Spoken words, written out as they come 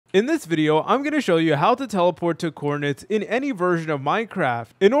In this video, I'm going to show you how to teleport to coordinates in any version of Minecraft.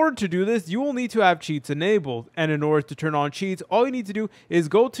 In order to do this, you will need to have cheats enabled, and in order to turn on cheats, all you need to do is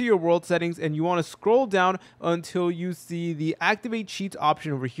go to your world settings and you want to scroll down until you see the activate cheats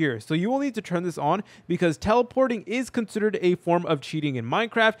option over here. So you will need to turn this on because teleporting is considered a form of cheating in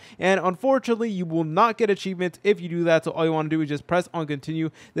Minecraft, and unfortunately you will not get achievements if you do that. So all you want to do is just press on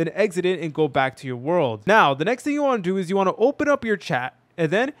continue, then exit it and go back to your world. Now the next thing you want to do is you want to open up your chat, and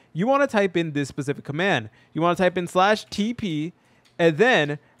then you want to type in this specific command. You want to type in /TP, and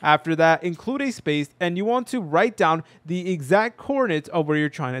then after that, include a space, and you want to write down the exact coordinates of where you're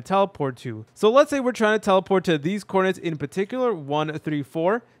trying to teleport to. So let's say we're trying to teleport to these coordinates in particular, 1, 3,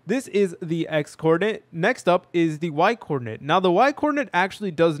 4. This is the X coordinate. Next up is the Y coordinate. Now the Y coordinate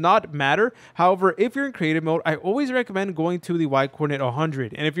actually does not matter. However, if you're in creative mode, I always recommend going to the Y coordinate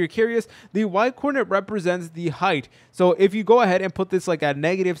 100. And if you're curious, the Y coordinate represents the height. So if you go ahead and put this like at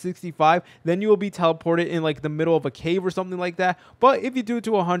 -65, then you will be teleported in like the middle of a cave or something like that. But if you do it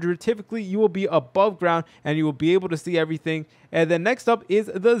to 100, typically you will be above ground and you will be able to see everything. And then next up is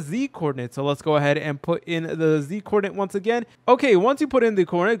the Z coordinate. So let's go ahead and put in the Z coordinate once again. Okay, once you put in the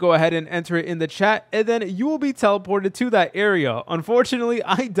coordinate, go ahead and enter it in the chat, and then you will be teleported to that area. Unfortunately,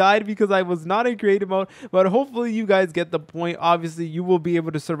 I died because I was not in creative mode, but hopefully you guys get the point. Obviously, you will be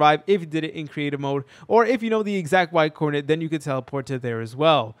able to survive if you did it in creative mode, or if you know the exact Y coordinate, then you can teleport to there as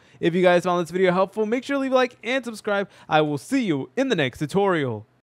well. If you guys found this video helpful, make sure to leave a like and subscribe. I will see you in the next tutorial.